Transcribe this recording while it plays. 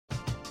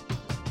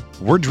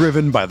We're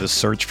driven by the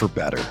search for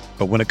better.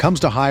 But when it comes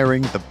to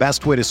hiring, the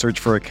best way to search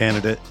for a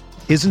candidate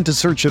isn't to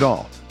search at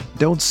all.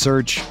 Don't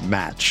search,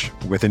 match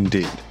with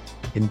Indeed.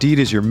 Indeed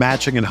is your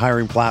matching and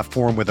hiring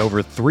platform with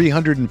over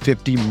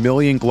 350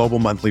 million global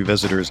monthly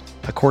visitors,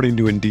 according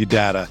to Indeed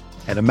data,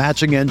 and a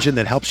matching engine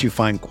that helps you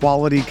find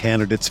quality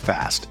candidates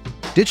fast.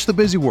 Ditch the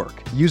busy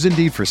work. Use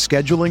Indeed for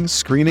scheduling,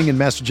 screening, and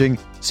messaging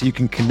so you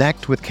can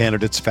connect with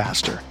candidates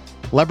faster.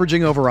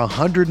 Leveraging over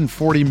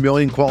 140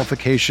 million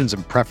qualifications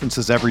and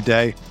preferences every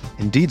day,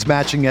 Indeed's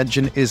matching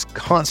engine is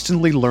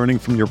constantly learning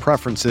from your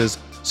preferences,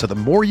 so the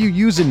more you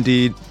use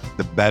Indeed,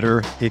 the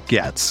better it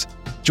gets.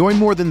 Join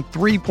more than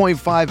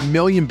 3.5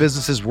 million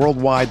businesses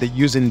worldwide that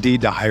use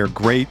Indeed to hire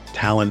great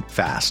talent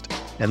fast.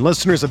 And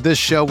listeners of this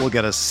show will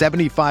get a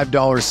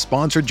 $75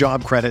 sponsored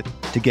job credit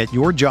to get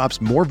your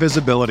jobs more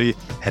visibility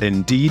at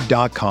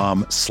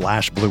Indeed.com/Blue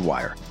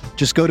Wire.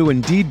 Just go to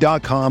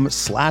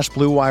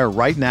Indeed.com/Blue Wire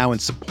right now and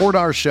support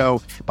our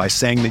show by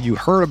saying that you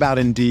heard about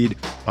Indeed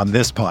on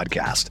this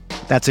podcast.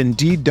 That's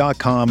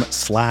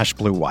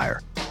Indeed.com/Blue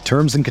Wire.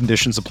 Terms and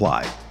conditions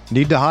apply.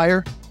 Need to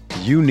hire?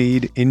 You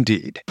need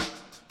Indeed.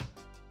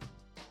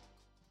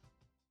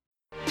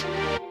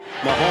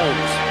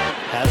 Mahomes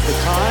has the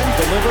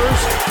time, delivers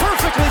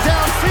perfectly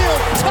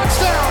downfield.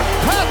 Touchdown!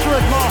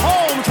 Patrick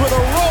Mahomes with a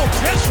rope.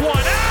 This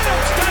one,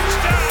 Adams,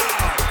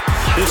 touchdown!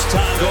 This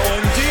time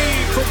going deep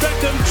for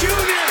Beckham Jr.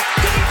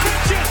 Did he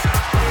catch it?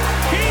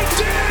 He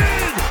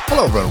did!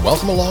 Hello everyone,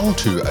 welcome along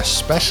to a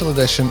special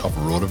edition of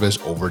RotoViz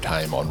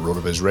Overtime on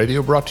RotoViz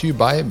Radio, brought to you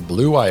by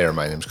Blue Wire.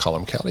 My name is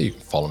Colin Kelly. You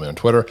can follow me on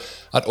Twitter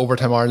at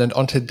Overtime Ireland.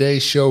 On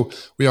today's show,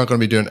 we are going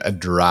to be doing a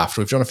draft.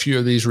 We've done a few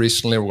of these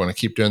recently. We're going to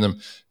keep doing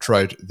them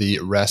throughout the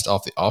rest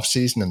of the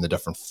offseason in the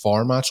different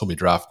formats. We'll be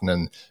drafting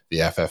in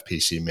the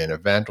FFPC main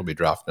event. We'll be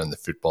drafting in the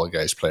Football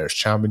Guys Players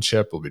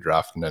Championship. We'll be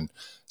drafting in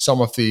some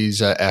of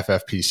these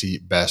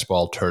FFPC best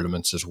ball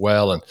tournaments as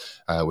well. And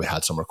we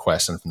had some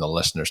requesting from the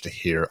listeners to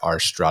hear our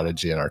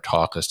strategy and our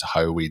talk as to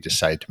how we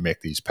decide to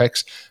make these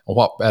picks. And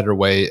what better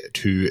way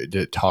to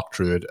talk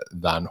through it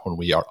than when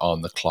we are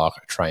on the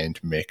clock trying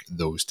to make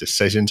those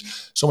decisions.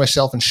 So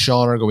myself and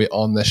Sean are going to be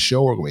on this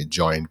show. We're going to be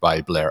joined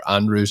by Blair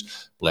Andrews.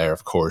 Blair,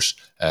 of course,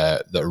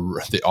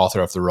 the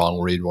author of The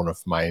Wrong Read, one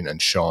of mine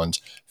and Sean's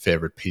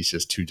favorite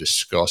pieces to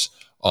discuss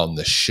on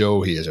the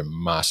show. He is a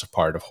massive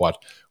part of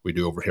what we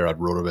do over here at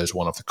RotoViz,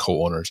 one of the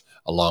co-owners,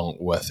 along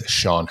with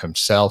Sean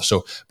himself.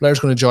 So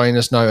Blair's going to join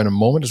us now in a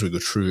moment as we go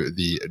through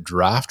the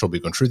draft. We'll be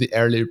going through the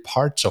early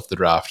parts of the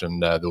draft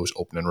and those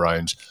opening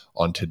rounds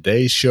on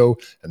today's show.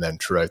 And then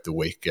throughout the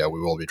week, we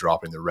will be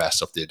dropping the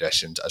rest of the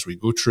editions as we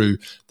go through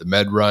the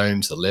mid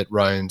rounds, the late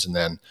rounds, and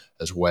then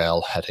as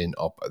well heading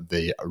up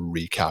the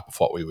recap of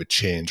what we would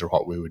change or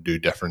what we would do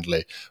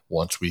differently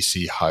once we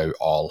see how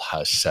all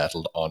has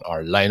settled on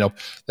our lineup.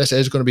 This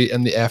is going to be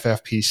in the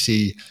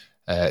FFPC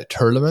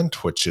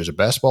tournament, which is a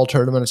best ball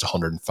tournament. It's a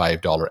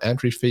 $105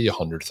 entry fee,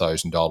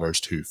 $100,000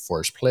 to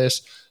first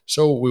place.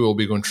 So we will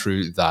be going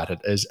through that.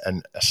 It is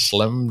a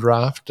slim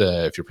draft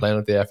if you're playing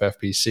at the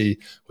FFPC,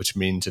 which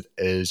means it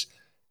is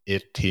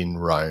 18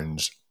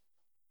 rounds.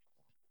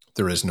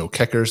 There is no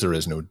kickers, there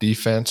is no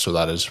defense, so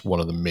that is one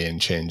of the main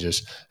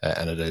changes,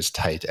 and it is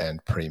tight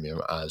end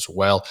premium as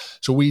well.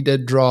 So we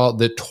did draw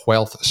the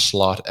 12th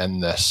slot in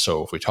this.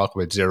 So if we talk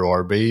about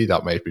 0RB,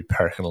 that might be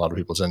perking a lot of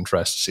people's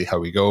interest to see how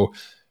we go.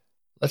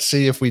 Let's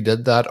see if we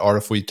did that or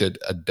if we did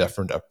a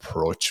different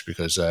approach,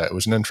 because it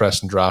was an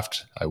interesting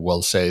draft, I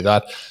will say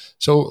that.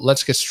 So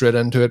let's get straight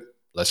into it.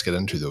 Let's get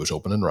into those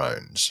opening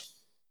rounds.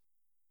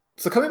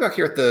 So coming back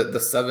here at the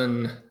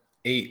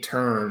 7-8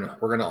 turn,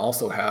 we're going to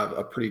also have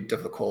a pretty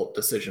difficult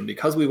decision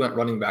because we went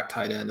running back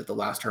tight end at the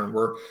last turn.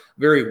 We're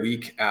very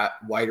weak at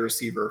wide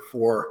receiver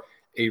for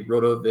a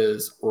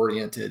RotoViz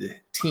oriented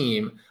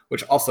team,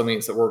 which also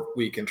means that we're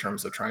weak in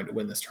terms of trying to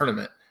win this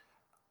tournament.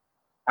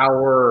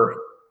 Our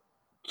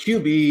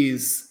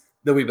QBs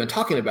that we've been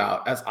talking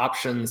about as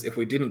options, if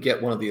we didn't get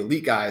one of the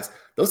elite guys,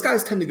 those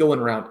guys tend to go in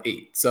round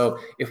 8. So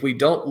if we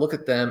don't look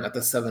at them at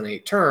the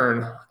 7-8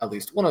 turn, at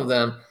least one of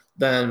them,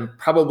 then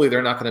probably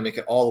they're not going to make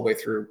it all the way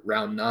through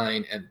round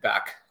 9 and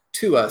back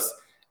to us.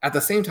 At the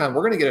same time,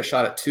 we're going to get a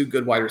shot at 2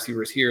 good wide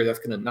receivers here. That's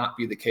going to not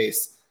be the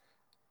case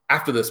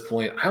after this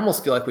point. I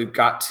almost feel like we've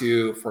got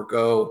to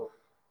forego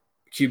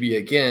QB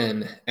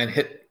again and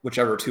hit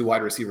whichever 2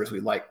 wide receivers we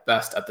like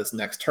best at this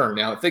next turn.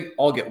 Now, if they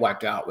all get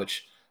wiped out,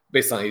 which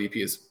based on ADP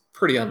is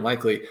pretty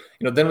unlikely,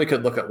 then we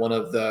could look at one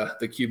of the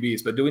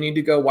QBs. But do we need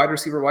to go wide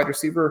receiver,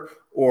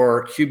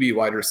 or QB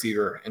wide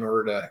receiver in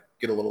order to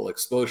get a little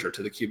exposure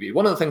to the QB?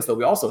 One of the things that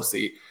we also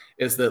see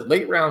is that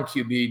late round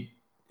QB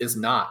is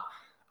not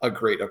a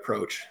great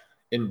approach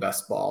in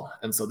best ball.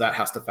 And so that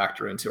has to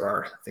factor into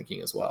our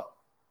thinking as well.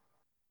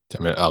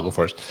 I'll go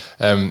first.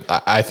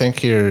 I think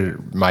here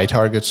my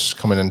targets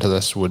coming into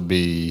this would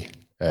be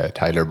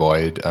Tyler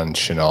Boyd and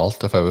Chenault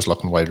if I was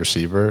looking wide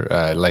receiver.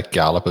 Like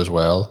Gallup as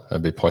well.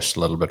 I'd be pushed a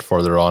little bit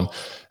further on.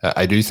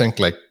 I do think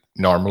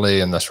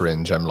normally in this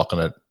range I'm looking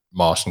at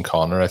Moss and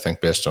Connor. I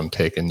think based on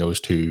taking those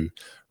 2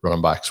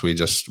 running backs,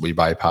 we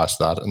bypass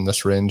that in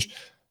this range.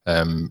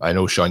 I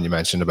know, Sean, you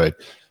mentioned about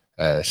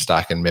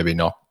stacking maybe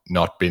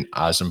not being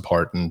as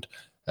important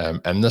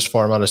in this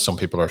format as some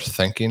people are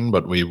thinking,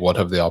 but we would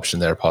have the option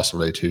there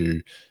possibly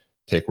to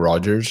take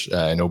Rodgers.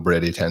 I know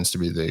Brady tends to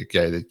be the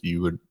guy that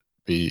you would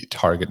be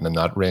targeting in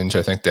that range.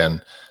 I think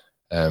then,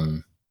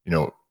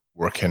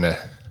 we're kind of,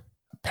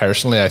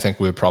 personally, I think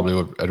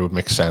it would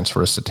make sense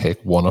for us to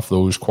take one of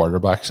those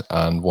quarterbacks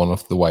and one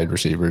of the wide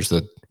receivers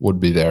that would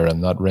be there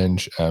in that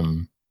range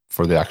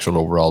for the actual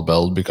overall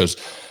build, because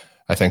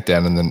I think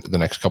then in the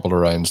next couple of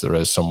rounds there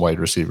is some wide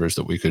receivers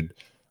that we could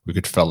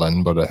fill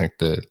in, but I think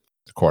the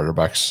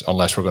quarterbacks,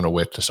 unless we're going to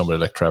wait to somebody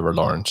like Trevor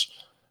Lawrence,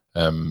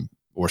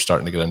 we're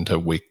starting to get into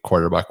weak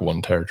quarterback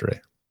one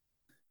territory.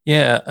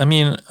 Yeah, I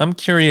mean, I'm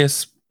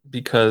curious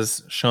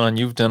because, Sean,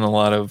 you've done a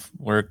lot of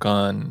work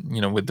on,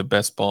 with the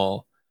Best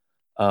Ball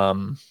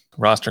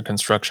roster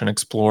construction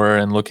explorer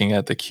and looking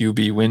at the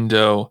QB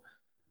window.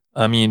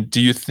 I mean, do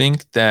you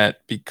think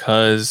that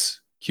because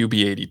QB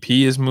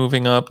ADP is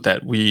moving up,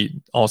 that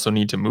we also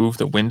need to move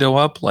the window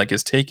up? Like,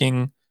 is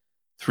taking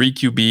 3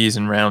 QBs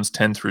in rounds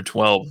 10 through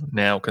 12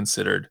 now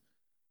considered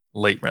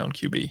late round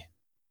QB?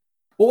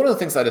 Well, one of the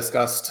things I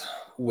discussed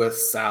with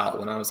Sal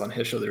when I was on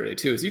his show the other day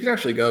too is you can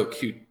actually go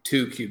Q2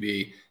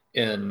 QB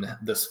in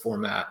this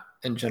format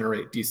and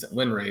generate decent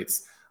win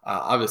rates.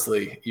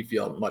 Obviously, you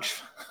feel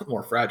much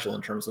more fragile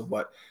in terms of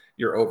what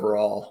your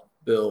overall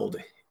build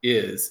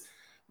is.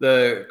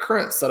 The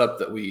current setup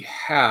that we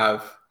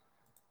have,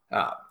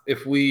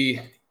 if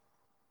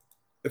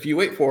you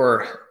wait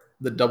for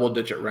the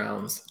double-digit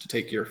rounds to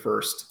take your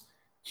first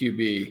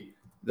QB,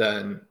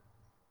 then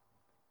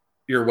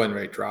your win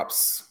rate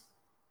drops,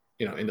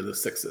 into the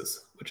 6s,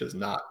 which is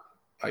not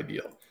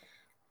ideal.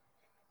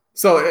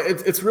 So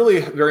it's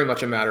really very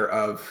much a matter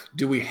of,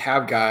 do we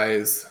have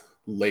guys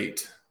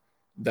late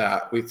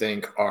that we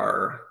think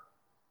are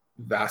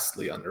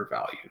vastly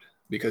undervalued?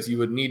 Because you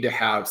would need to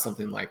have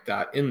something like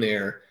that in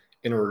there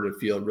in order to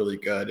feel really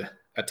good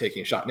at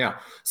taking a shot. Now,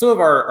 some of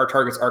our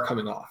targets are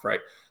coming off, right?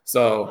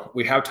 So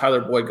we have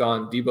Tyler Boyd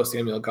gone, Deebo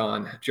Samuel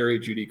gone, Jerry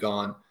Jeudy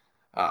gone.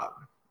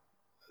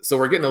 So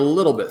we're getting a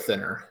little bit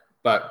thinner,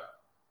 but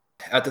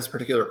at this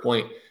particular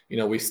point,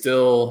 we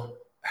still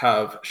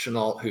have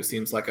Shenault, who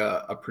seems like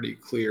a pretty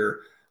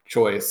clear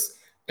choice.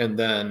 And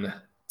then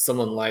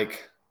someone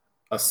like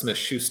a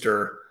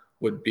Smith-Schuster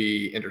would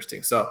be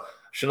interesting. So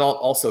Shenault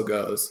also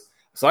goes.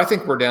 So I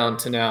think we're down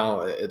to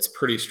now, it's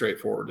pretty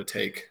straightforward to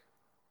take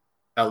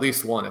at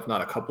least one, if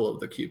not a couple of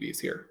the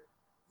QBs here.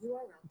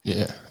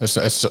 Yeah,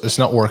 it's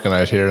not working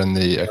out here in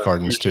the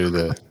accordance to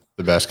the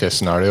best case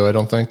scenario, I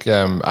don't think.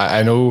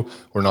 I know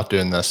we're not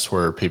doing this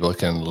where people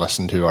can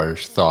listen to our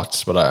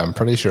thoughts, but I'm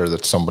pretty sure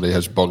that somebody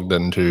has bugged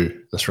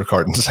into this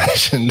recording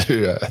session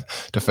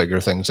to figure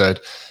things out.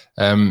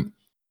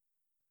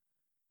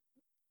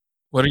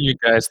 What are you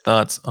guys'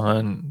 thoughts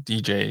on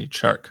DJ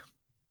Chark?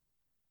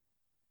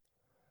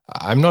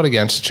 I'm not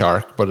against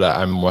Chark, but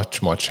I'm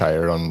much, much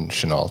higher on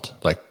Shenault.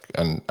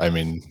 And I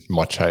mean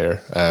much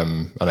higher.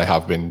 And I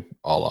have been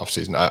all off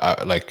season.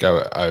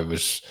 I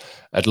was.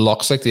 It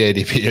looks like the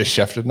ADP has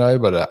shifted now,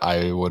 but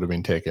I would have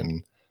been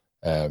taking,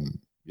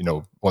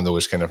 when there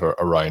was kind of a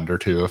round or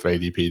two of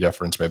ADP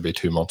difference, maybe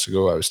 2 months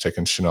ago, I was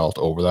taking Shenault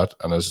over that.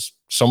 And as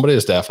somebody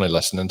is definitely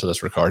listening to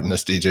this recording,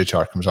 as DJ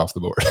Chark comes off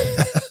the board.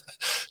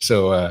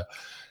 So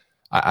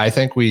I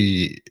think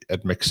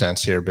it makes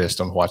sense here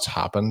based on what's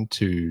happened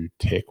to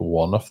take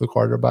one of the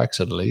quarterbacks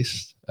at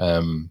least.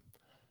 And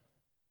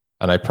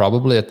I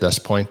probably at this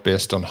point,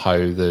 based on how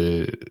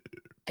the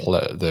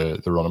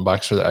running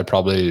backs are, I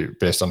probably,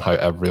 based on how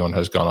everyone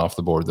has gone off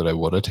the board, that I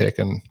would have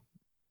taken.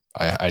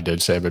 I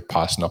did say about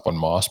passing up on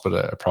Moss, but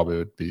I probably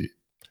would be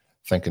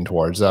thinking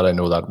towards that. I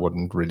know that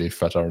wouldn't really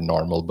fit our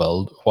normal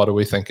build. What are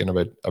we thinking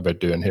about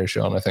doing here,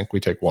 Sean? I think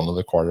we take one of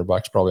the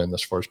quarterbacks probably in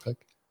this first pick.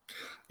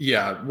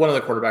 Yeah, one of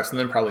the quarterbacks, and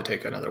then probably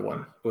take another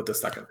one with the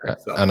second pick.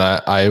 So. And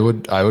I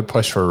would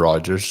push for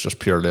Rodgers just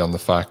purely on the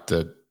fact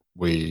that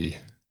we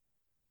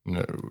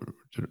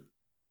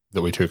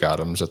took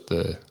Adams at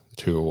the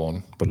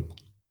 201. But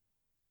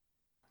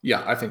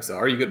yeah, I think so.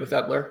 Are you good with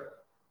that, Blair?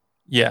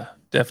 Yeah,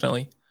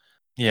 definitely.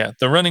 Yeah,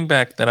 the running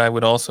back that I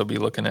would also be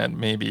looking at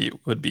maybe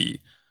would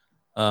be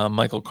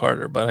Michael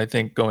Carter, but I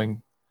think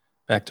going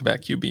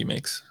back-to-back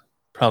QB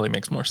probably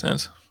makes more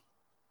sense.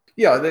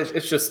 Yeah,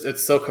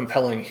 it's so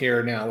compelling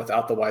here now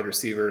without the wide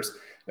receivers.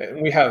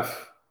 We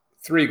have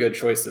 3 good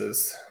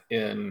choices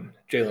in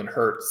Jalen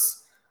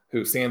Hurts,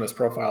 who Sam has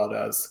profiled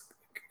as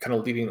kind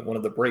of leading one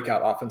of the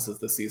breakout offenses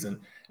this season.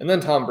 And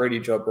then Tom Brady,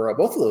 Joe Burrow,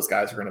 both of those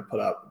guys are going to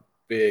put up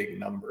big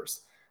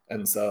numbers.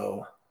 And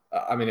so,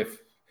 I mean,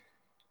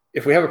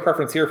 if we have a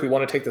preference here, if we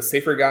want to take the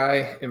safer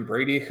guy in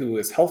Brady, who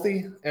is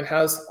healthy and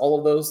has all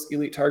of those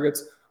elite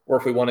targets, or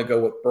if we want to go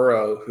with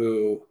Burrow,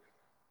 who,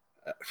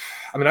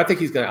 I mean, I think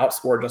he's going to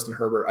outscore Justin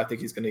Herbert. I think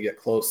he's going to get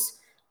close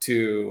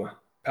to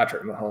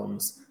Patrick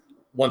Mahomes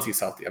once he's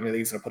healthy. I mean,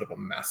 he's going to put up a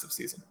massive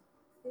season.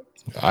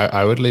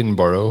 I would lean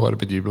Burrow. What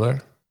about you,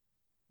 Blair?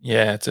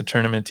 Yeah, it's a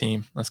tournament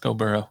team. Let's go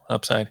Burrow.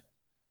 Upside.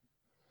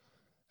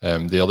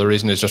 The other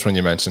reason is just when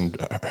you mentioned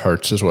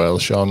Hurts as well,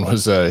 Sean,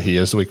 was he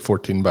is the week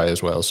 14 bye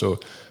as well. So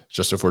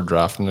just if we're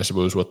drafting, I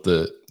suppose, with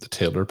the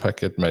Taylor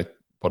pick, it might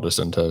put us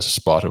into a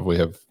spot if we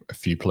have a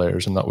few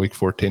players in that week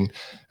 14.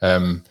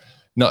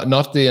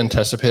 Not the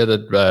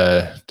anticipated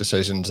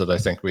decisions that I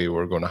think we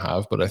were going to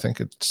have, but I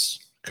think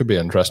could be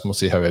interesting. We'll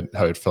see how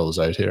it fills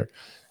out here.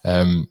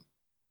 I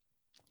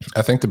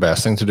think the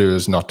best thing to do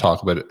is not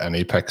talk about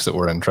any picks that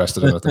we're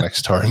interested in at the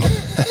next turn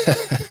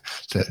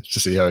to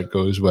see how it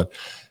goes. But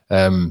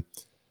I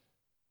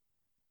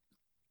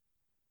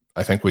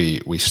think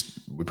we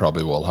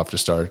probably will have to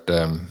start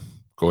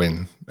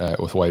going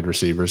with wide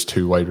receivers,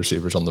 2 wide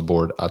receivers on the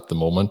board at the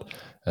moment.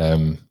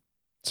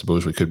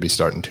 Suppose we could be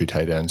starting 2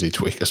 tight ends each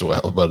week as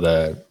well.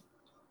 But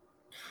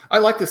I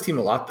like this team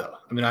a lot, though.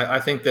 I mean, I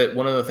think that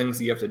one of the things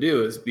that you have to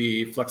do is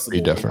be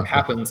flexible with what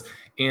happens.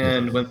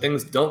 And when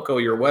things don't go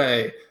your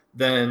way,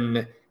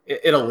 then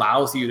it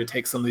allows you to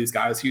take some of these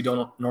guys who you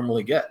don't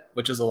normally get,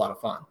 which is a lot of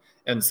fun.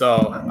 And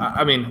so,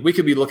 I mean, we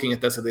could be looking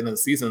at this at the end of the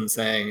season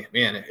saying,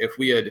 man, if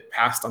we had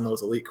passed on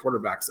those elite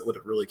quarterbacks, it would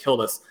have really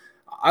killed us.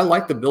 I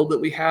like the build that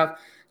we have.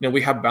 You know,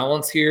 we have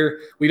balance here.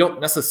 We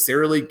don't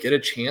necessarily get a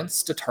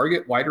chance to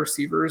target wide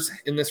receivers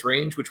in this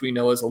range, which we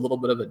know is a little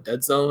bit of a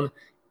dead zone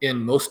in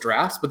most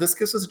drafts, but this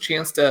gives us a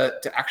chance to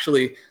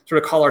actually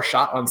sort of call our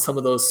shot on some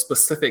of those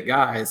specific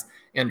guys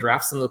and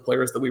draft some of the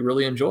players that we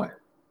really enjoy.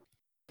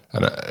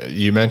 And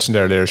you mentioned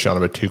earlier, Sean,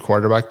 about 2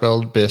 quarterback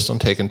build. Based on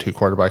taking 2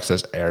 quarterbacks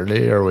this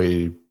early, are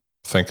we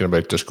thinking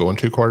about just going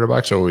 2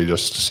 quarterbacks, or will we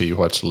just see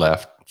what's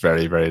left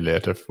very, very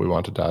late if we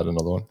wanted to add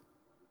another one?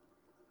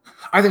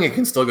 I think it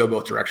can still go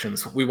both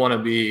directions. We want to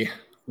be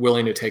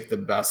willing to take the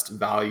best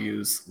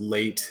values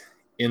late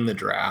in the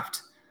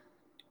draft.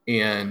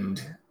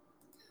 And,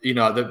 you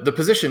know, the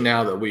position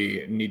now that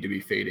we need to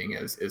be fading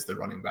is the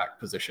running back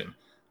position.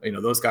 You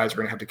know, those guys are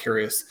going to have to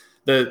carry us.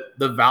 The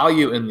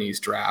value in these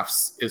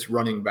drafts is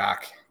running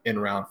back in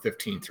round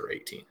 15 through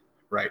 18,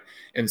 right?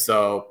 And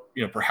so,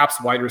 you know,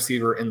 perhaps wide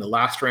receiver in the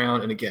last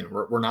round. And again,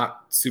 we're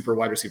not super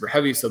wide receiver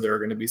heavy, so there are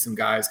going to be some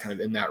guys kind of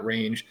in that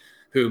range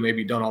who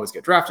maybe don't always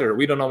get drafted, or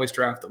we don't always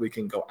draft, that we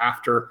can go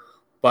after.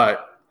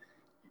 But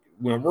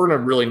we're going to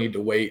really need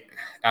to wait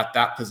at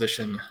that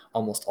position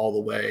almost all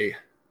the way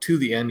to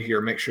the end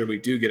here, make sure we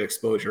do get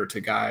exposure to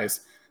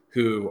guys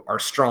who are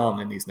strong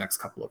in these next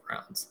couple of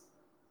rounds.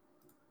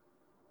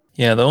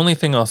 Yeah, the only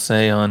thing I'll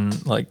say on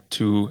like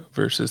 2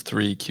 versus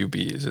 3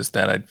 QBs is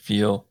that I'd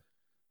feel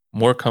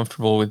more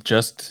comfortable with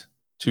just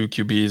 2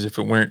 QBs if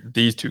it weren't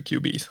these 2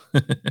 QBs,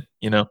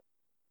 you know,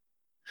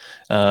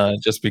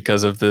 just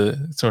because of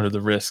the sort of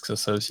the risks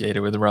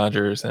associated with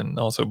Rodgers and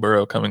also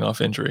Burrow coming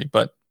off injury.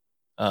 But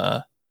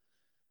so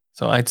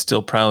I'd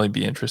still probably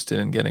be interested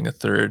in getting a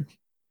 3rd,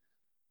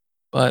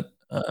 but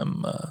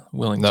I'm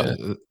willing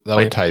to. That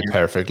would tie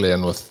perfectly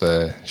in with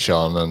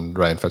Sean and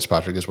Ryan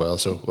Fitzpatrick as well.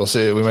 So we'll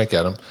see. We might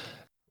get him.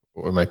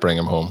 We might bring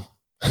him home.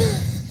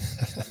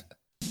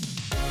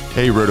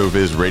 Hey,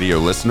 RotoViz radio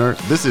listener.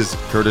 This is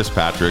Curtis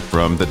Patrick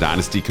from the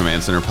Dynasty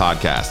Command Center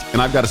podcast,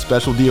 and I've got a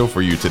special deal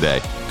for you today.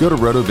 Go to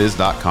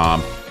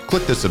rotoviz.com,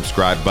 click the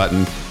subscribe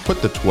button,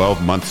 put the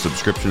 12-month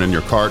subscription in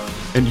your cart,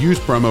 and use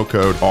promo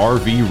code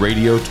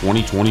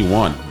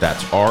RVRadio2021.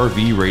 That's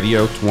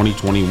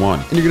RVRadio2021.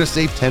 And you're going to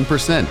save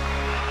 10%.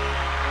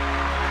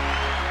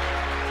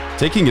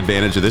 Taking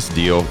advantage of this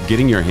deal,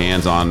 getting your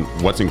hands on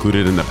what's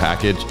included in the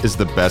package is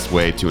the best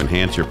way to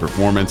enhance your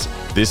performance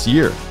this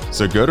year.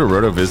 So go to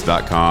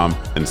rotoviz.com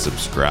and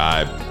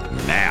subscribe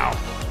now.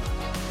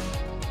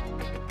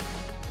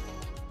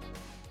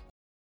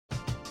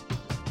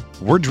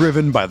 We're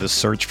driven by the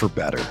search for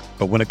better.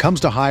 But when it comes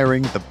to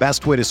hiring, the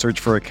best way to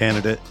search for a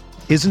candidate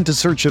isn't to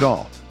search at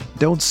all.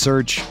 Don't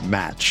search,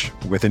 match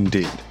with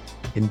Indeed.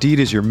 Indeed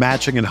is your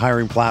matching and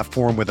hiring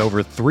platform with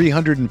over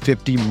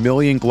 350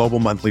 million global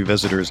monthly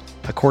visitors,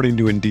 according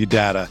to Indeed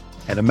data,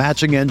 and a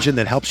matching engine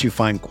that helps you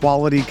find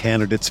quality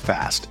candidates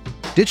fast.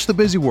 Ditch the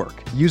busy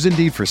work. Use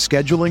Indeed for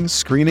scheduling,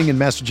 screening, and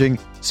messaging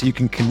so you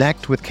can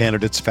connect with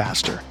candidates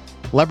faster.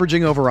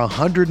 Leveraging over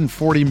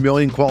 140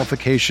 million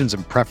qualifications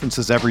and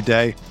preferences every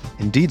day,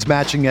 Indeed's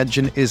matching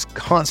engine is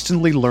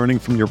constantly learning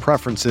from your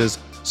preferences,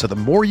 so the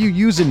more you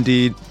use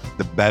Indeed,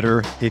 the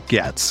better it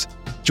gets.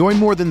 Join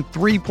more than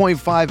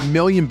 3.5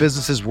 million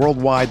businesses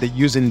worldwide that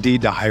use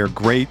Indeed to hire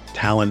great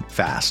talent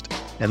fast.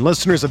 And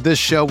listeners of this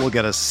show will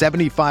get a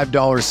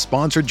 $75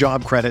 sponsored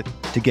job credit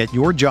to get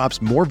your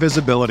jobs more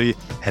visibility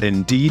at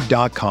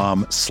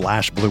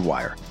Indeed.com/Blue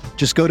Wire.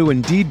 Just go to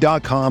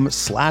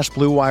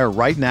Indeed.com/Blue Wire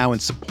right now and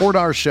support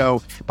our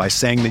show by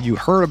saying that you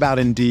heard about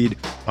Indeed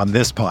on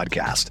this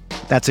podcast.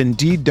 That's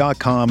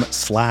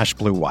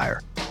Indeed.com/Blue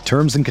Wire.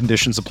 Terms and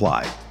conditions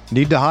apply.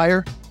 Need to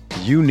hire?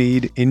 You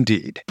need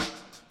Indeed.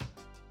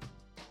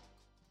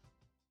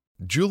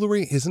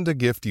 Jewelry isn't a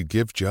gift you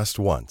give just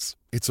once.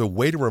 It's a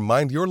way to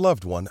remind your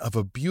loved one of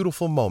a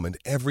beautiful moment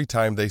every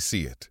time they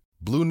see it.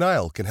 Blue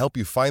Nile can help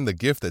you find the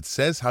gift that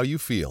says how you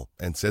feel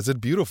and says it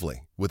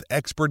beautifully, with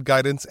expert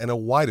guidance and a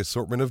wide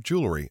assortment of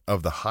jewelry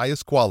of the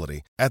highest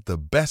quality at the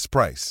best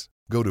price.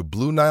 Go to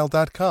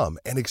BlueNile.com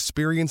and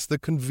experience the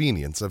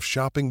convenience of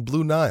shopping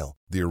Blue Nile,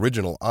 the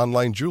original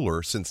online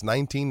jeweler since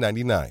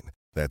 1999.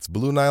 That's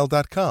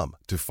BlueNile.com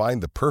to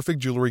find the perfect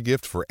jewelry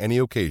gift for any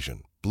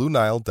occasion.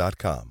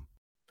 BlueNile.com.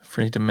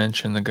 Afraid to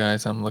mention the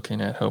guys I'm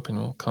looking at, hoping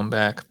will come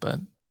back, but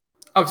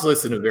obviously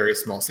it's in a very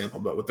small sample,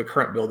 but with the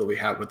current build that we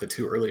have with the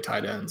 2 early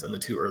tight ends and the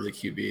 2 early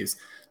QBs,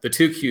 the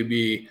 2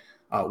 QB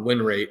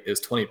win rate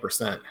is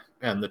 20%,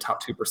 and the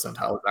top 2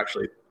 percentile is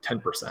actually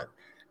 10%.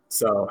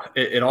 So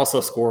it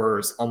also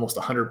scores almost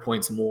 100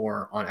 points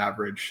more on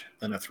average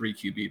than a 3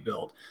 QB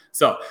build.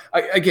 So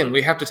again,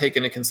 we have to take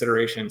into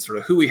consideration sort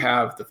of who we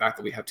have, the fact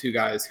that we have 2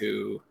 guys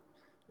who,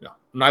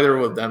 neither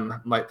of them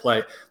might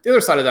play. The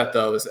other side of that,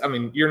 though, is,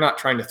 you're not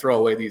trying to throw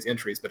away these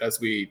entries, but as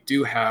we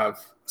do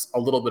have a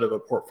little bit of a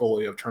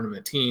portfolio of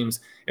tournament teams,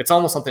 it's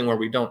almost something where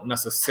we don't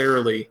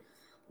necessarily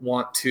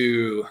want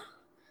to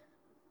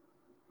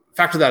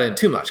factor that in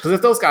too much, because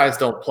if those guys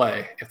don't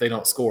play, if they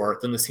don't score,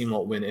 then the team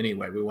won't win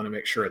anyway. We want to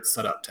make sure it's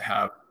set up to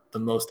have the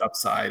most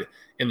upside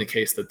in the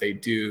case that they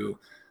do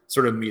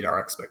sort of meet our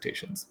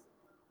expectations.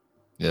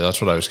 Yeah,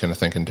 that's what I was kind of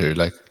thinking too.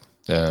 Like,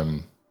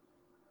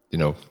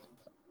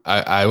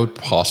 I would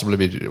possibly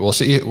be. We'll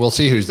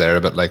see who's there,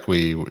 but like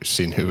we've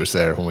seen who was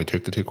there when we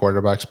took the 2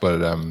 quarterbacks.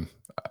 But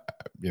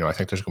I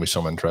think there's going to be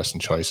some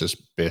interesting choices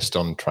based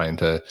on trying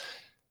to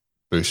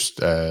boost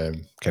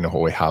kind of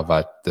what we have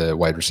at the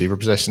wide receiver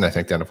position. I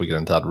think then if we get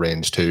into that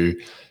range too,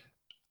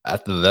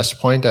 at this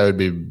point, I would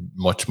be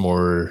much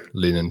more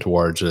leaning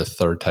towards a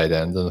 3rd tight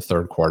end than a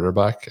 3rd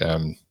quarterback.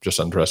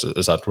 Just interested,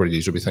 is that what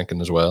you would be thinking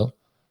as well?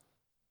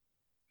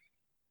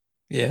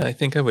 Yeah, I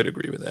think I would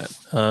agree with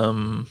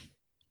that.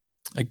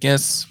 I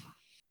guess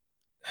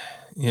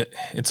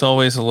it's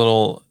always a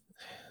little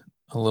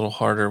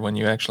harder when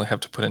you actually have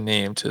to put a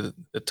name to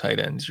the tight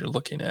ends you're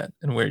looking at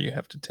and where you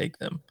have to take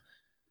them.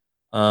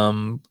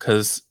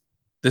 Because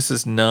this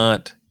is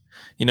not,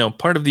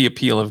 part of the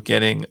appeal of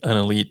getting an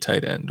elite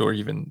tight end or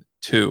even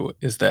 2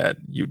 is that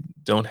you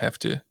don't have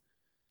to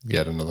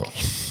get another one.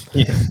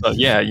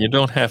 You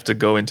don't have to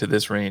go into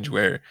this range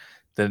where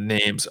the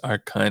names are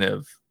kind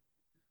of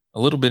a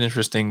little bit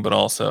interesting, but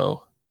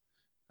also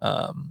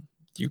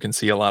you can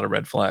see a lot of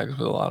red flags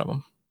with a lot of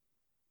them.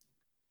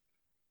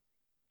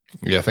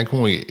 Yeah, I think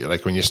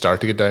when you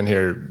start to get down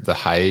here, the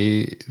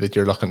high that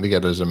you're looking to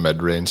get is a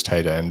mid-range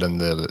tight end,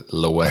 and the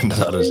low end of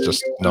that is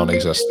just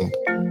non-existent.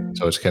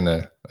 So it's kind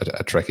of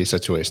a tricky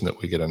situation that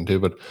we get into,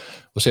 but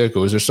we'll see how it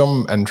goes. There's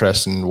some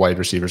interesting wide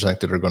receivers I think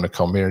that are going to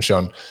come here. And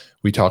Sean,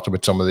 we talked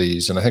about some of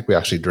these, and I think we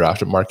actually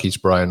drafted Marquise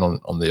Brown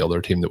on the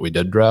other team that we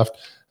did draft.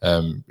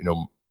 And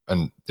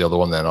the other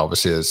one then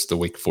obviously is the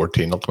week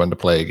 14 will come into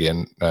play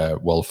again.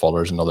 Will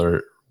Fuller's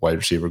another wide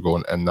receiver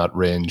going in that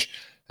range.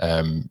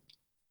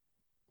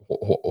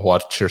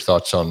 What's your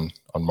thoughts on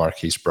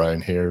Marquise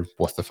Brown here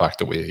with the fact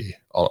that we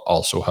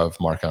also have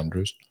Mark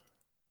Andrews?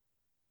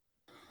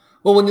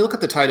 Well, when you look at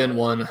the tight end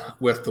one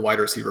with the wide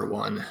receiver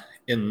one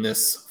in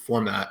this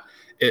format,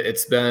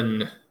 it's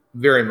been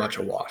very much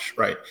a wash,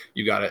 right?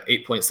 You got an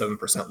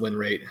 8.7% win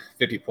rate,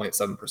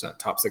 50.7%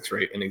 top 6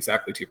 rate, and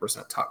exactly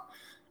 2% top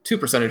 2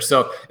 percentage.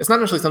 So it's not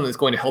necessarily something that's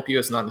going to help you.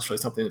 It's not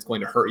necessarily something that's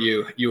going to hurt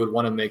you. You would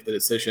want to make the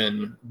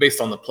decision based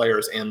on the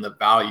players and the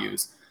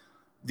values.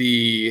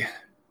 The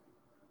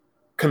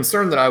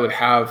concern that I would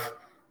have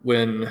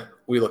when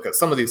we look at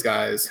some of these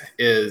guys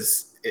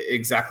is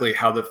exactly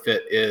how the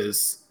fit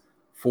is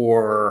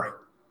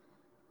for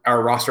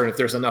our roster. And if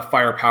there's enough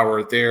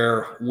firepower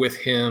there with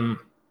him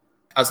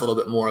as a little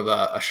bit more of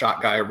a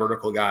shot guy, a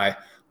vertical guy,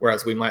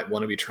 whereas we might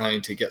want to be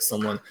trying to get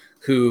someone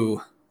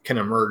who can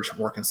emerge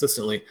more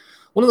consistently.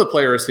 One of the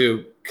players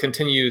who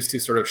continues to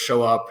sort of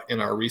show up in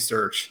our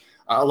research,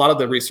 a lot of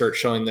the research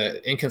showing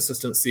that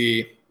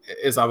inconsistency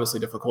is obviously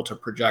difficult to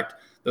project,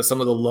 that some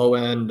of the low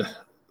end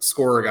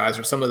scorer guys,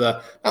 or some of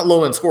the, not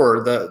low end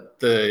scorer,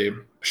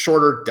 the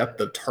shorter depth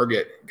of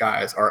target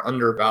guys are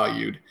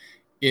undervalued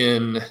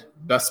in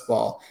best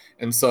ball.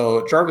 And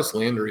so Jarvis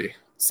Landry,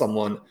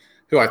 someone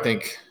who I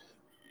think,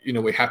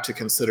 we have to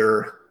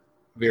consider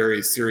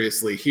very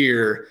seriously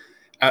here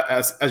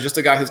as just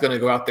a guy who's going to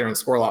go out there and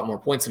score a lot more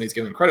points than he's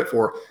given credit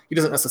for. He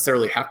doesn't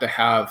necessarily have to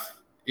have,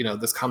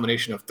 this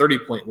combination of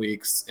 30-point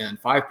weeks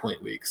and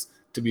 5-point weeks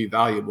to be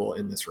valuable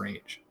in this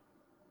range.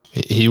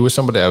 He was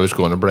somebody I was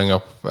going to bring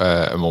up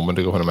a moment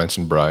ago when I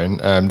mentioned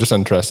Brown. I'm just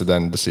interested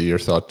then to see your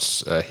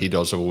thoughts. He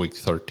does have a week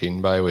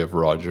 13 bye. We have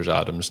Rodgers,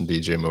 Adams, and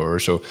DJ Moore.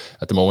 So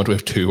at the moment we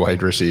have 2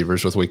 wide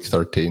receivers with week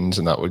 13s,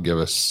 and that would give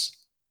us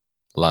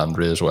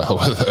Landry as well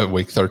with a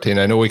week 13.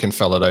 I know we can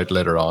fill it out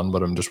later on,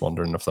 but I'm just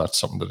wondering if that's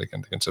something to take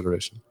into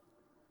consideration.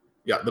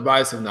 Yeah, the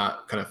buys have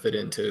not kind of fit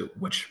into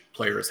which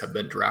players have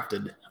been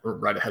drafted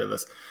right ahead of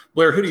us.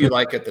 Blair, who do you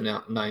like at the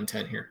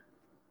 9-10 here?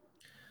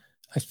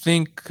 I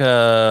think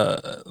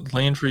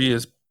Landry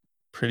is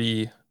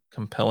pretty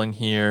compelling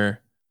here.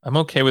 I'm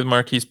okay with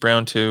Marquise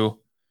Brown too.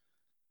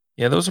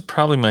 Yeah, those are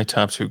probably my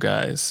top 2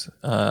 guys.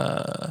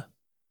 I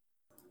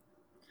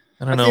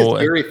don't know.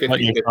 It's very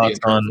 50-50 in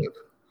terms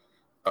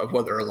of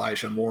whether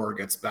Elijah Moore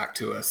gets back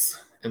to us.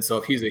 And so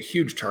if he's a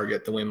huge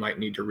target, then we might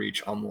need to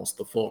reach almost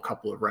the full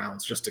couple of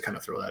rounds just to kind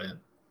of throw that in.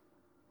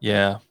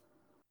 Yeah.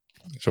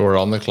 So we're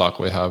on the clock.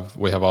 We have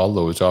all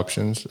those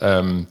options.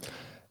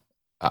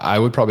 I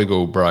would probably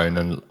go Brown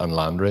and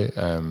Landry,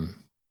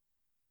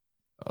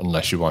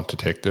 unless you want to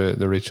take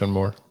the reach on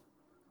Moore.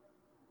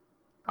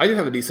 I do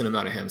have a decent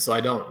amount of him, so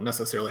I don't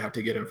necessarily have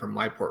to get him from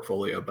my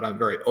portfolio, but I'm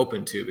very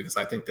open to, because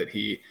I think that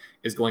he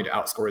is going to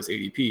outscore his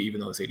ADP,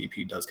 even though his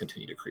ADP does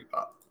continue to creep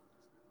up.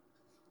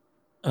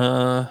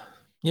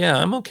 Yeah,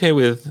 I'm okay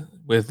with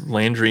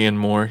Landry and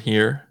Moore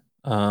here.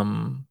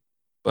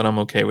 But I'm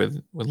okay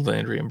with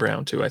Landry and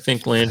Brown too. I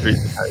think Landry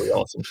is the guy we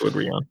all seem to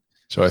agree on.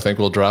 So I think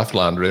we'll draft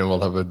Landry and we'll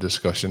have a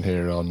discussion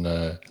here on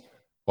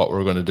what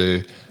we're going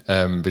to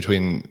do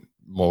between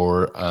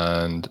Moore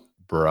and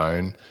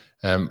Brown.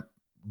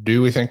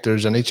 Do we think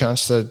there's any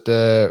chance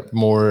that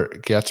Moore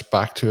gets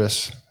back to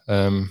us?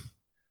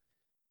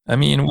 I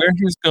mean, where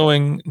he's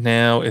going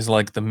now is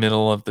like the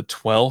middle of the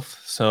 12th.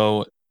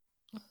 So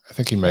I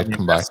think he might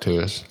come back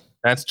to us.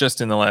 That's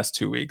just in the last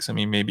 2 weeks. I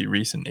mean, maybe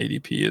recent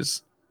ADP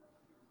is.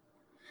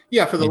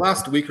 Yeah, for the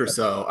last week or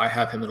so, I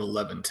have him at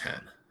 11-10.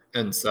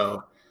 And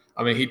so,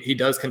 I mean, he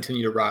does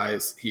continue to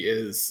rise. He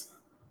is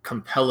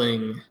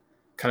compelling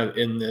kind of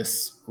in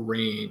this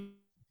range.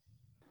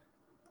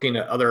 Looking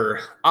at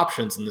other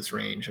options in this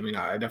range, I mean,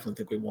 I definitely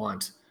think we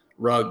want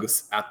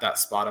Ruggs at that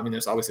spot. I mean,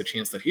 there's always a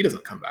chance that he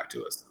doesn't come back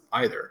to us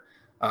either.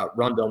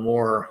 Rondale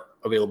Moore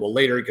available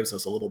later gives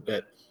us a little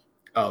bit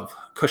of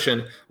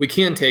cushion. We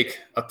can take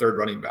a third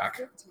running back,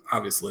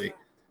 obviously.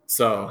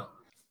 So,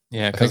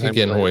 yeah, I think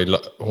again when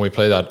we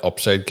play that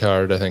upside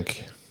card, I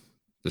think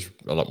there's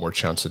a lot more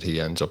chance that he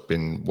ends up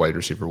being wide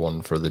receiver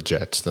 1 for the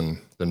Jets than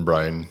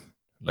Brown.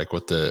 Like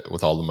with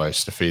all the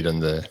mouths to feed and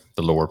the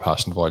lower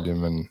passing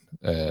volume, and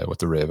with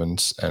the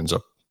Ravens ends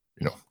up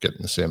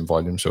getting the same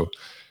volume. So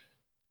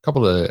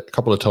a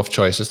couple of tough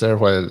choices there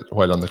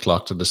while on the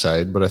clock to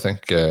decide. But I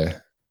think I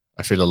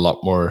feel a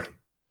lot more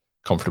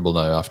comfortable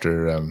now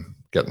after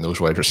getting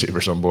those wide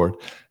receivers on board.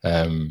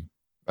 So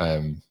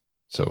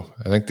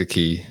I think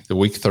the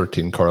week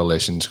 13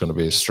 correlation is going to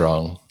be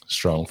strong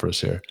for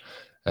us here.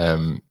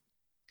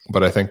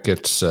 But I think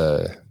it's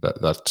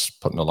that's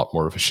putting a lot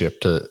more of a shape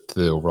to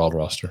the overall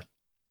roster.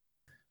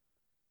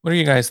 What are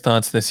you guys'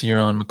 thoughts this year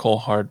on Mecole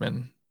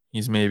Hardman?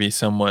 He's maybe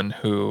someone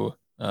who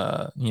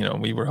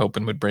we were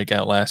hoping would break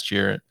out last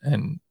year,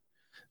 and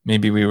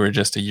maybe we were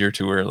just a year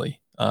too early.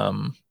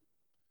 I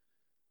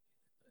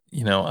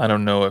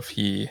don't know if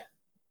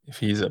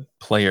he's a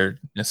player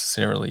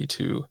necessarily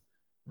to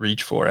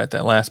reach for at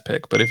that last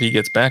pick, but if he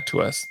gets back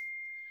to us,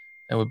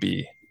 that would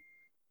be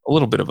a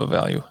little bit of a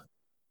value,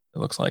 it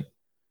looks like.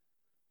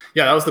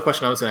 Yeah, that was the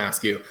question I was going to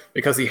ask you,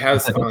 because he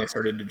has finally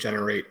started to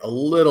generate a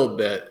little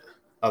bit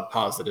of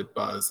positive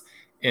buzz.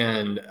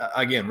 And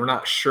again, we're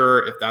not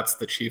sure if that's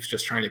the Chiefs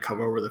just trying to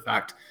cover over the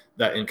fact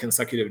that in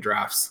consecutive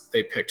drafts,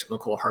 they picked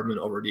Mecole Hardman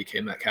over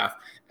DK Metcalf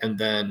and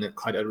then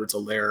Clyde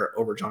Edwards-Helaire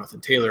over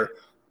Jonathan Taylor.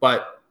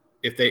 But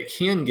if they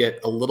can get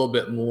a little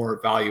bit more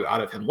value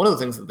out of him, one of the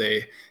things that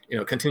they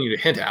continue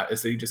to hint at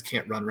is that you just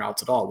can't run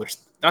routes at all, which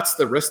that's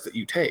the risk that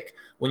you take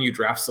when you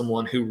draft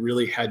someone who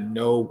really had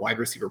no wide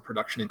receiver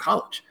production in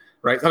college,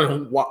 right? I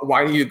mean,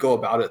 why do you go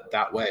about it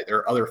that way? There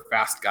are other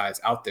fast guys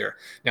out there.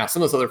 Now,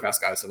 some of those other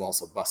fast guys have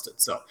also busted.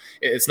 So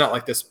it's not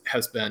like this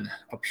has been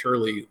a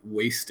purely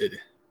wasted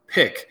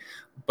pick,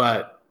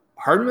 but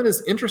Hardman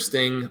is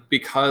interesting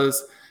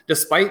because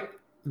despite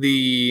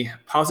the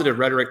positive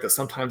rhetoric that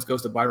sometimes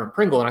goes to Byron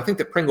Pringle, and I think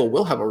that Pringle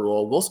will have a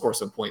role, will score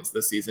some points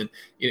this season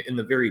in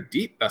the very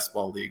deep best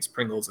ball leagues.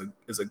 Pringle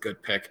is a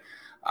good pick.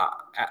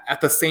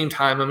 At the same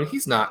time, I mean,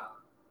 he's not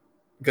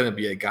going to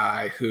be a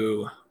guy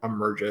who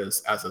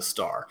emerges as a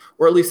star,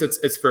 or at least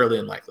it's fairly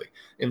unlikely.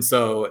 And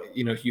so,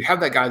 you have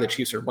that guy the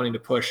Chiefs are wanting to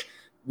push.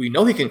 We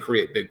know he can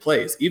create big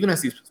plays. Even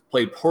as he's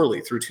played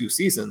poorly through 2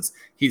 seasons,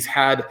 he's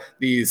had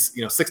these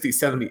 60,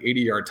 70,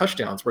 80-yard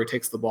touchdowns where he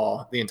takes the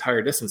ball the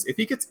entire distance. If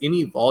he gets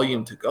any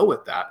volume to go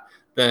with that,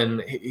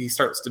 then he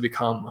starts to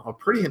become a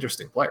pretty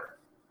interesting player.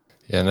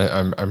 Yeah,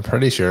 and I'm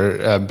pretty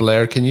sure.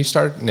 Blair, can you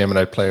start naming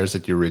out players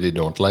that you really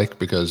don't like?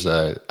 Because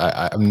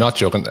I'm not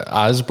joking.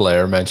 As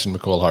Blair mentioned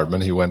Mecole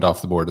Hardman, he went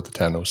off the board at the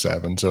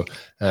 10:07. So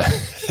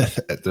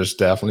there's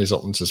definitely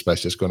something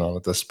suspicious going on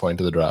at this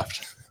point of the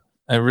draft.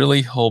 I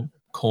really hope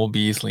Cole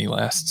Beasley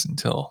lasts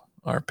until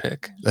our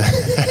pick.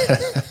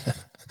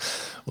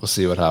 We'll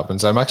see what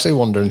happens. I'm actually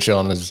wondering,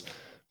 Sean, is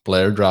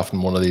Blair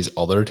drafting one of these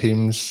other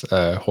teams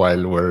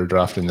while we're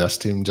drafting this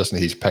team, just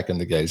he's picking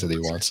the guys that he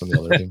wants on the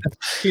other team?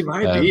 He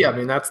might be. I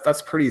mean,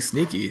 that's pretty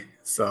sneaky.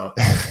 So,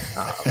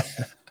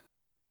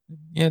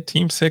 yeah,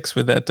 team 6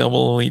 with that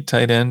double elite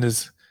tight end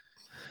is,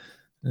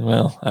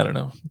 well, I don't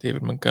know,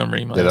 David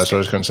Montgomery. Yeah, that's what I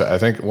was going to say. I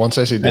think once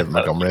I see David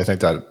Montgomery, I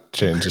think that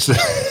changes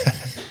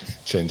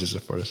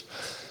it for us.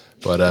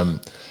 But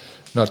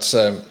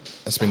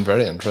it's been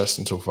very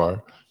interesting so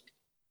far.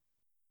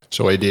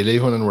 So ideally,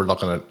 when we're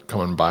looking at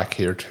coming back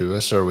here to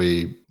us,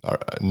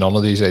 none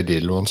of these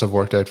ideal ones have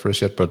worked out for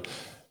us yet, but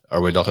are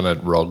we looking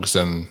at Ruggs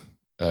and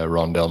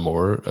Rondale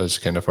Moore as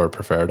kind of our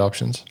preferred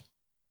options?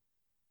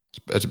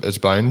 It's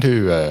bound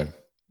to,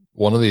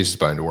 one of these is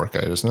bound to work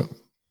out, isn't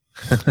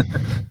it?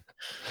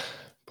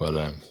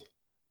 But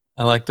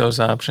I like those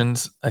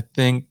options. I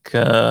think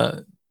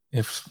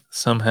If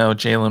somehow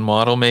Jalen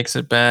Waddle makes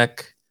it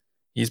back,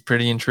 he's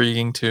pretty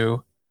intriguing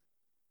too.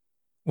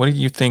 What do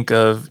you think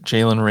of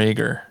Jalen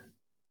Reagor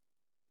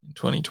in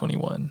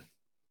 2021?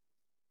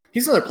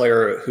 He's another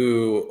player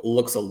who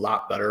looks a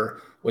lot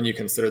better when you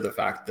consider the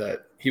fact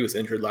that he was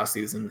injured last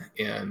season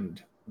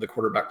and the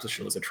quarterback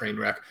position was a train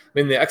wreck. I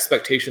mean, the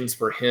expectations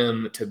for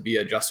him to be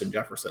a Justin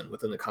Jefferson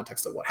within the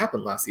context of what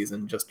happened last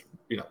season just,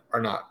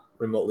 are not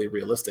remotely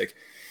realistic.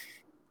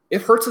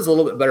 If Hurts is a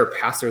little bit better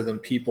passer than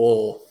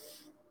people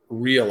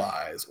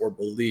realize or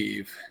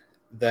believe,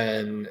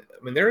 then,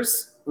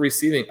 there's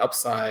receiving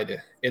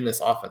upside in this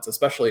offense,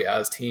 especially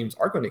as teams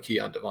are going to key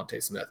on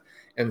Devontae Smith.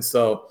 And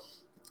so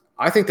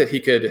I think that he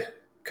could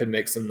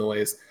make some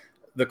noise.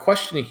 The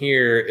question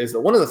here is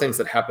that one of the things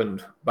that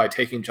happened by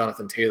taking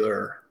Jonathan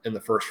Taylor in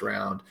the first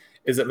round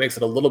is it makes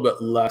it a little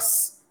bit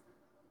less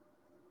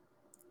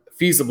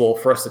feasible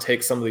for us to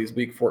take some of these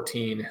week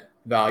 14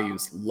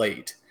 values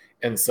late.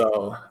 And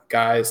so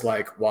guys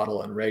like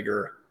Waddle and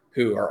Reagor,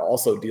 who are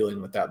also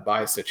dealing with that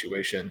bye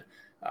situation,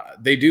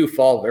 they do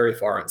fall very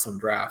far in some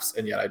drafts,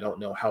 and yet I don't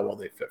know how well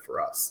they fit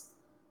for us.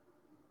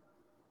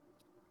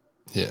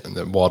 Yeah, and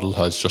then Waddle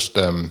has just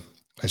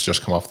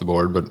come off the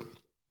board, but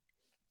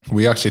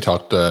we actually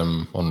talked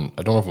on,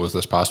 I don't know if it was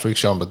this past week,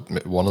 Sean,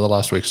 but one of the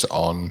last weeks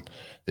on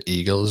the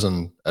Eagles,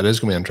 and it is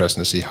going to be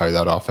interesting to see how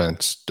that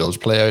offense does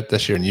play out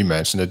this year. And you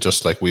mentioned it,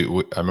 just like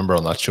I remember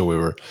on that show, we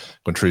were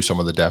going through some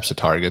of the depths of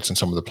targets and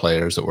some of the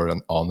players that were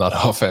on that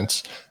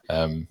offense.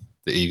 The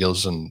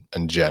Eagles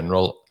in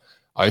general,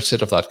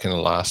 outside of that kind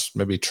of last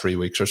maybe 3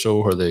 weeks or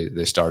so where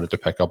they started to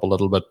pick up a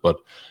little bit, but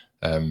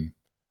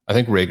I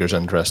think Reagor's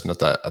interesting at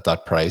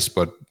that price,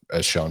 but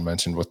as Sean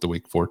mentioned with the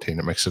week 14,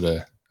 it makes it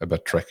a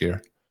bit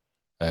trickier.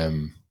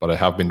 But I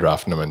have been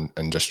drafting them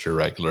in just your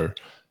regular,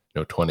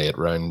 28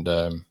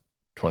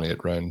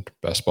 round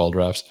best ball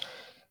drafts.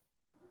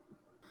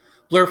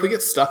 Blair, if we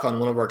get stuck on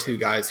one of our two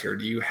guys here,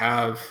 do you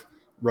have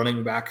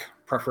running back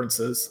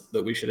preferences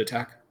that we should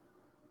attack?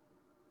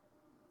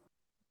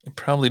 It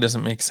probably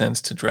doesn't make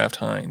sense to draft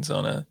Hines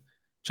on a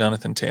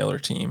Jonathan Taylor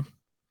team.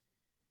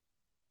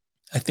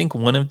 I think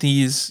one of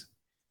these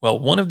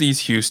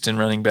Houston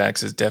running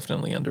backs is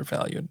definitely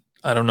undervalued.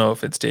 I don't know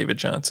if it's David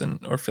Johnson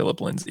or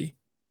Phillip Lindsay,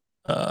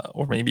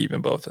 or maybe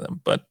even both of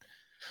them, but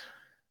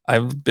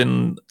I've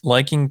been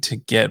liking to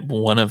get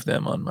one of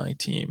them on my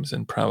teams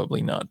and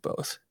probably not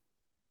both.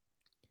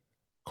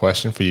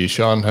 Question for you,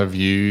 Sean. Have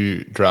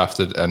you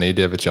drafted any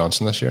David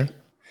Johnson this year?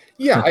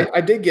 Yeah, I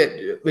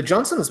did but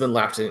Johnson has been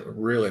drafted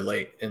really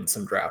late in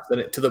some drafts,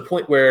 and to the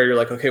point where you're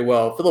like, okay,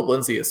 well, Phillip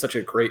Lindsay is such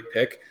a great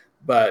pick,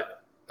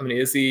 but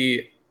is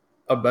he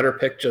a better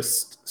pick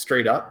just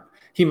straight up?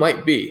 He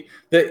might be.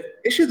 The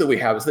issue that we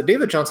have is that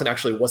David Johnson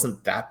actually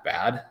wasn't that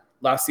bad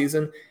last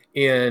season,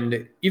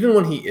 and even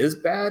when he is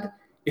bad,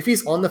 if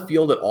he's on the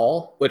field at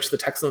all, which the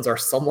Texans are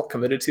somewhat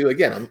committed to,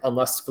 again,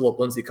 unless Phillip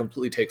Lindsay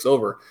completely takes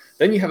over,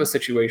 then you have a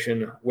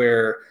situation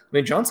where,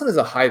 Johnson is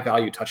a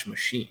high-value touch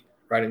machine,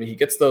 right? He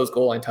gets those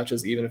goal line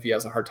touches even if he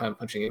has a hard time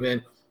punching him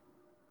in.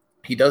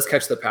 He does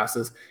catch the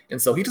passes,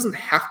 and so he doesn't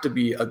have to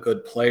be a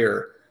good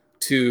player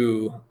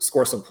to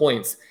score some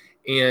points.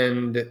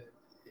 And,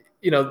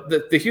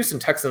 the Houston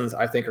Texans,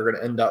 I think, are going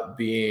to end up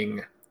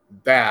being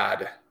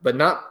bad, but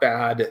not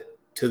bad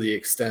to the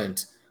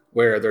extent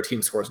where their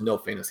team scores no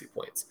fantasy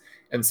points.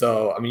 And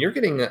so, you're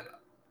getting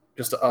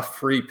just a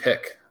free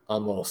pick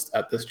almost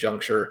at this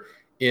juncture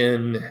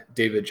in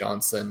David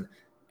Johnson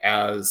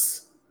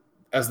as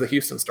the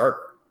Houston starter.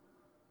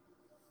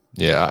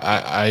 Yeah,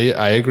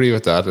 I agree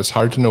with that. It's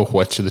hard to know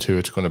which of the two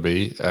it's going to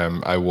be.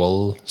 I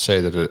will say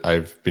that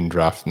I've been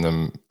drafting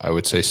them, I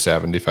would say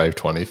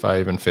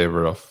 75-25 in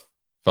favor of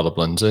Phillip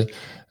Lindsay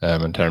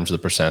in terms of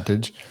the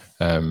percentage.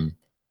 One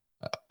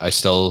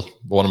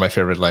of my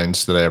favorite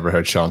lines that I ever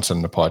heard Sean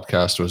in the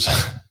podcast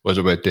was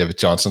about David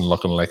Johnson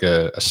looking like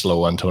a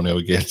slow Antonio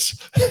Gates.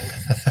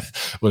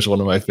 Was one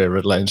of my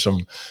favorite lines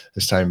from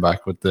his time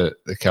back with the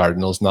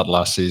Cardinals, not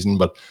last season,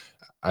 but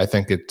I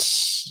think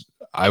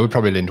I would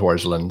probably lean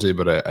towards Lindsay,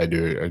 but I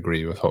do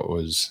agree with what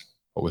was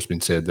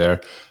being said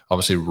there.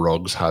 Obviously,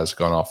 Ruggs has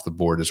gone off the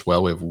board as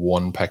well. We have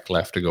one pick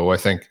left to go. I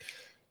think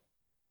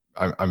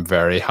I'm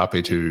very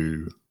happy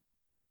to.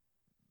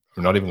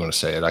 I'm not even going to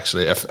say it,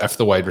 actually. If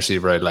the wide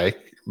receiver I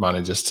like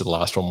manages to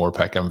last one more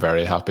pick, I'm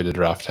very happy to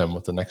draft him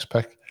with the next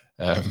pick.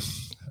 I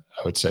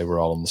would say we're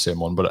all on the same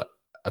one. But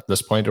at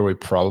this point, are we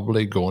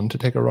probably going to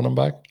take a running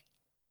back?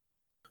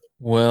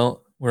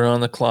 Well, we're on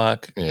the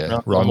clock. Yeah,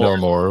 Rondale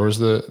Moore was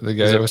the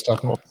guy I was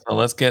talking about. So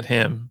let's get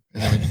him.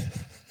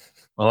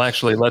 Well,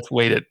 actually, let's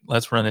wait it.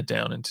 Let's run it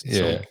down.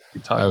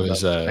 I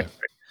was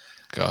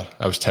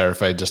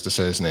terrified just to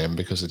say his name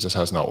because it just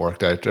has not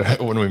worked out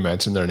when we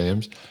mentioned their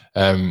names.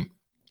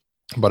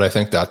 But I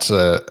think that's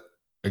a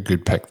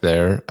good pick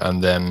there.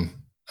 And then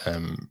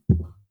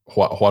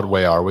what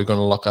way are we going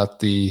to look at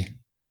the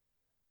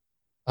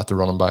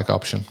running back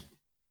option?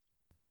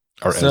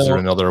 Or is there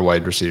another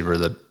wide receiver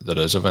that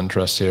is of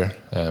interest here?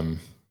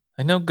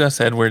 I know Gus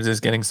Edwards is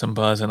getting some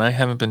buzz, and I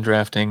haven't been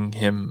drafting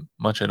him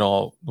much at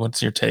all.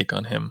 What's your take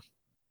on him?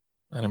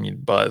 I don't mean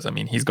buzz. I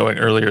mean, he's going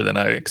earlier than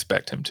I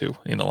expect him to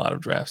in a lot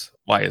of drafts.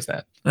 Why is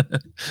that?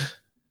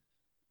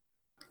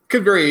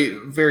 Could very,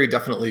 very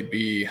definitely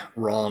be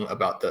wrong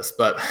about this,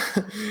 but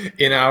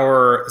in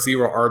our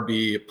Zero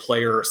RB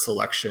player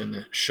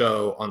selection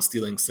show on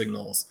Stealing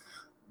Signals,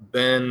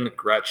 Ben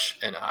Gretsch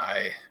and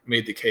I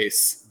made the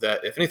case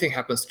that if anything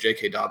happens to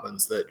J.K.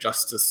 Dobbins, that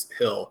Justice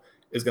Hill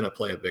is going to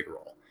play a big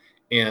role.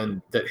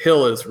 And that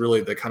Hill is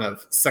really the kind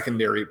of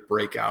secondary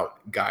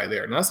breakout guy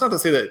there. Now, that's not to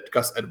say that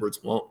Gus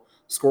Edwards won't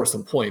score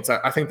some points.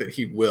 I think that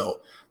he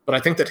will, but I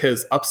think that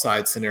his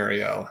upside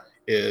scenario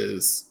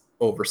is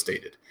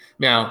overstated.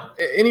 Now,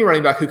 any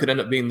running back who could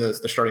end up being the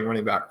starting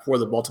running back for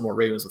the Baltimore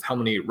Ravens with how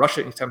many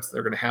rushing attempts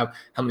they're going to have,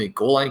 how many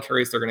goal line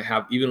carries they're going to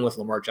have, even with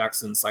Lamar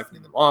Jackson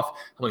siphoning them off,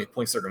 how many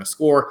points they're going to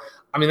score.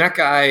 I mean, that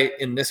guy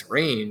in this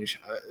range,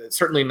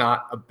 certainly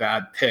not a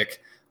bad pick,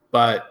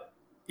 but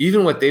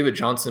even with David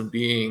Johnson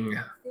being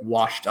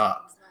washed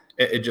up,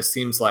 it just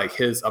seems like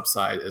his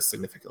upside is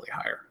significantly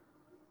higher.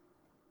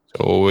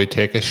 So will we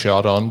take a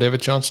shot on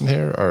David Johnson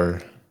here,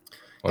 or?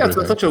 Yeah,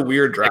 it's such a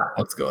weird draft.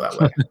 Let's go that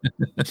way.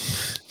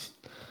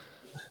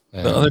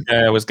 The other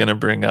guy I was going to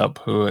bring up,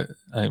 who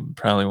I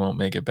probably won't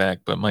make it back,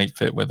 but might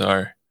fit with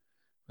our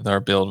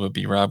build, would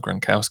be Rob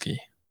Gronkowski.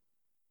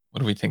 What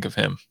do we think of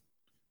him?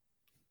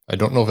 I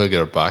don't know if he'll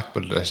get it back,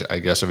 but I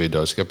guess if he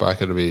does get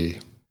back, it'll be.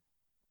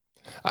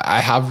 I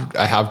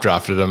have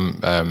drafted him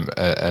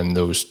in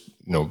those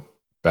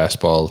best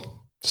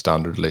ball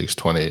standard leagues,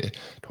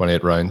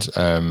 28 rounds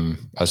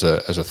as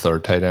a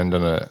third tight end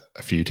in a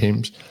few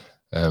teams.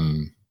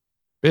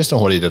 Based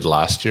on what he did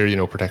last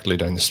year, particularly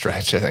down the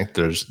stretch, I think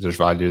there's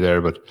value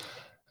there, but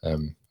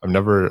I'm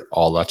never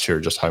all that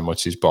sure just how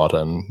much he's bought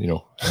in,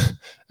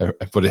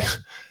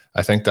 but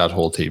I think that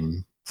whole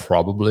team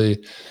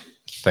probably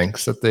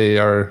thinks that they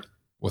are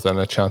within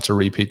a chance of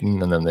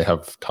repeating, and then they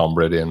have Tom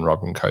Brady and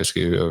Rob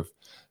Gronkowski who have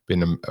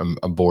been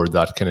aboard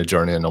that kind of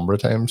journey a number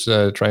of times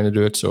trying to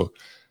do it. So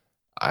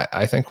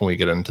I think when we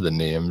get into the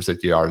names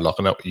that you are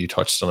looking at, you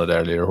touched on it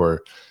earlier, where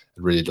it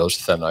really does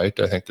thin out.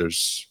 I think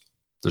there's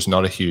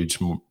not a huge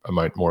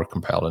amount more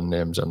compelling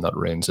names in that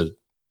range that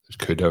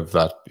could have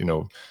that,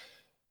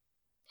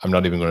 I'm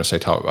not even going to say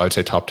top, I would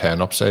say top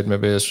 10 upside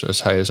maybe as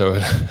high as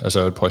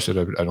I would push it.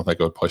 I don't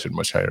think I would push it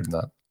much higher than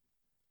that.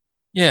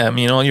 Yeah, I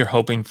mean, all you're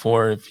hoping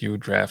for if you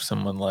draft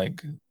someone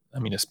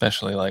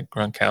especially like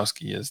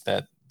Gronkowski, is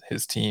that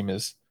his team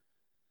is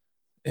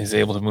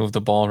able to move the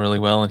ball really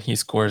well and he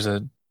scores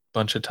a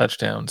bunch of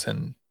touchdowns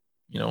and,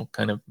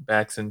 kind of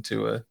backs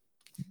into a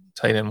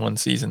tight end one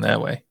season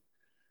that way.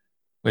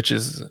 Which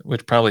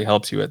probably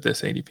helps you at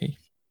this ADP.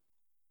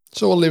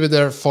 So we'll leave it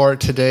there for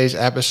today's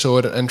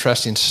episode. An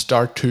interesting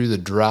start to the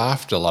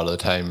draft. A lot of the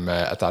time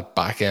at that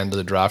back end of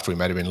the draft, we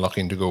might have been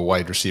looking to go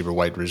wide receiver.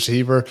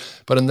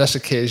 But on this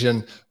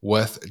occasion,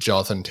 with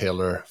Jonathan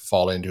Taylor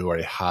falling to where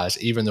he has,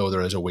 even though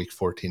there is a week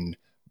 14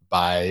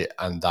 bye,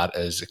 and that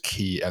is a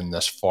key in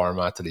this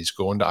format, that he's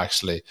going to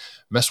actually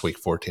miss week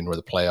 14 where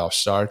the playoffs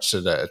start.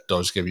 So that it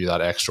does give you that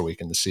extra week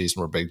in the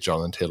season. We're big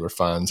Jonathan Taylor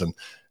fans, and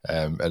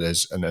it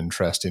is an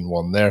interesting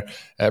one there.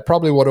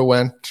 Probably would have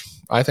went,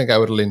 I think I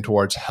would have leaned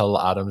towards Hill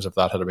Adams if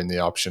that had been the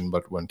option,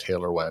 but when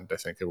Taylor went, I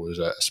think it was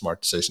a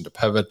smart decision to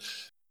pivot.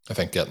 I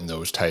think getting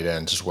those tight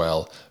ends as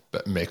well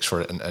makes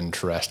for an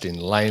interesting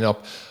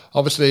lineup.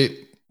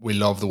 Obviously, we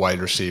love the wide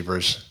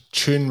receivers.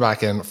 Tune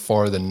back in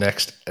for the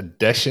next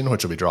edition,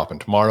 which will be dropping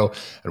tomorrow,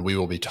 and we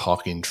will be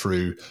talking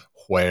through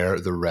where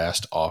the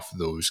rest of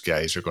those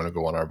guys are going to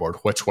go on our board.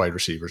 Which wide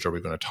receivers are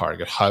we going to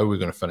target? How are we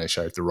going to finish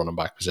out the running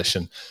back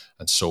position?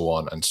 And so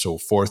on and so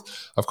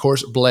forth. Of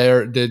course,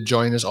 Blair did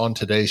join us on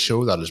today's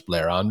show. That is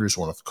Blair Andrews,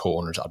 one of the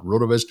co-owners at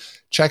RotoViz.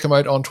 Check him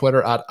out on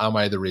Twitter at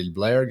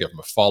AmITheRealBlair. Give him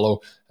a follow.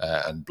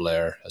 And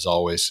Blair, as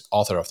always,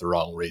 author of The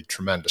Wrong Read.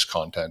 Tremendous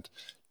content.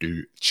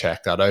 Do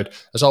check that out.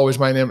 As always,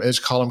 my name is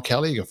Colm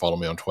Kelly. You can follow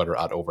me on Twitter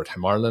at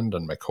Overtime Ireland,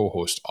 and my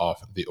co-host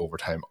of the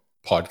Overtime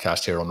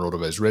podcast here on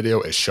RotoViz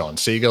Radio is Sean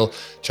Siegel.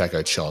 Check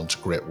out Sean's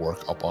great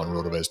work up on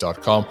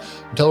rotoviz.com.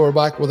 Until we're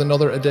back with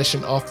another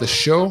edition of the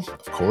show,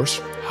 of course,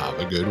 have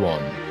a good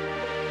one.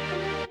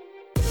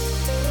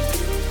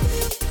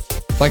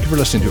 Thank you for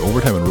listening to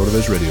Overtime on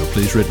RotoViz Radio.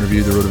 Please rate and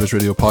review the RotoViz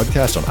Radio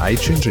podcast on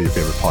iTunes or your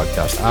favorite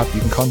podcast app. You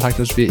can contact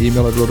us via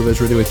email at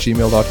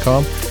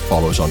rotovizradio@gmail.com.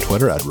 Follow us on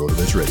Twitter at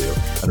RotoViz Radio.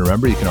 And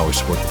remember, you can always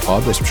support the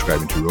pod by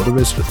subscribing to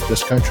RotoViz with a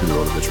discount through the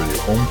RotoViz Radio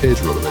homepage,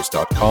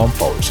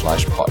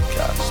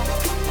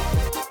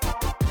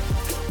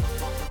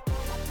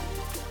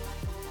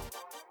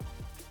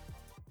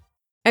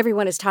 rotoviz.com/podcast.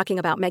 Everyone is talking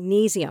about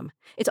magnesium.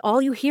 It's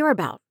all you hear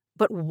about.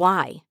 But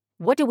why?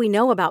 What do we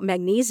know about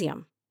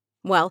magnesium?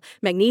 Well,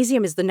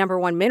 magnesium is the number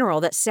one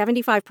mineral that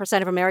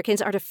 75% of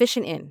Americans are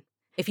deficient in.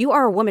 If you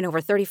are a woman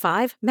over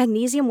 35,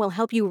 magnesium will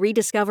help you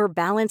rediscover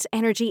balance,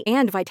 energy,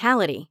 and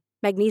vitality.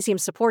 Magnesium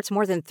supports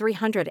more than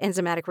 300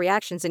 enzymatic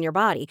reactions in your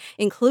body,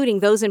 including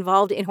those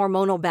involved in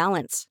hormonal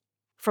balance.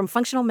 From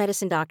functional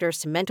medicine doctors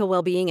to mental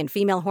well-being and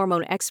female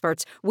hormone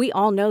experts, we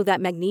all know that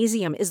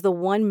magnesium is the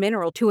one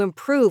mineral to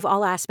improve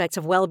all aspects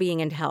of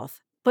well-being and health.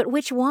 But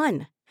which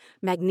one?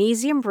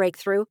 Magnesium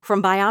Breakthrough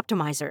from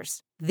Bioptimizers,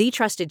 the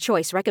trusted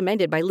choice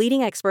recommended by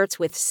leading experts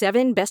with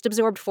 7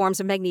 best-absorbed forms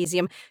of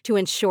magnesium to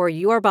ensure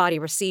your body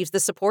receives the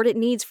support it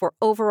needs for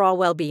overall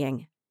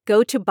well-being.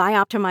 Go to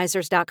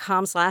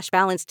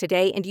bioptimizers.com/balance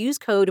today and use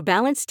code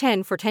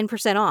BALANCE10 for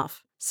 10%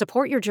 off.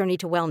 Support your journey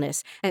to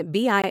wellness at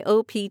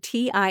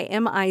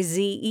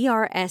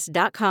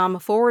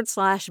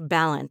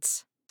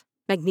bioptimizers.com/balance.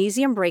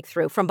 Magnesium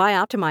Breakthrough from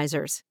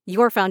Bioptimizers,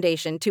 your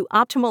foundation to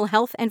optimal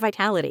health and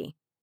vitality.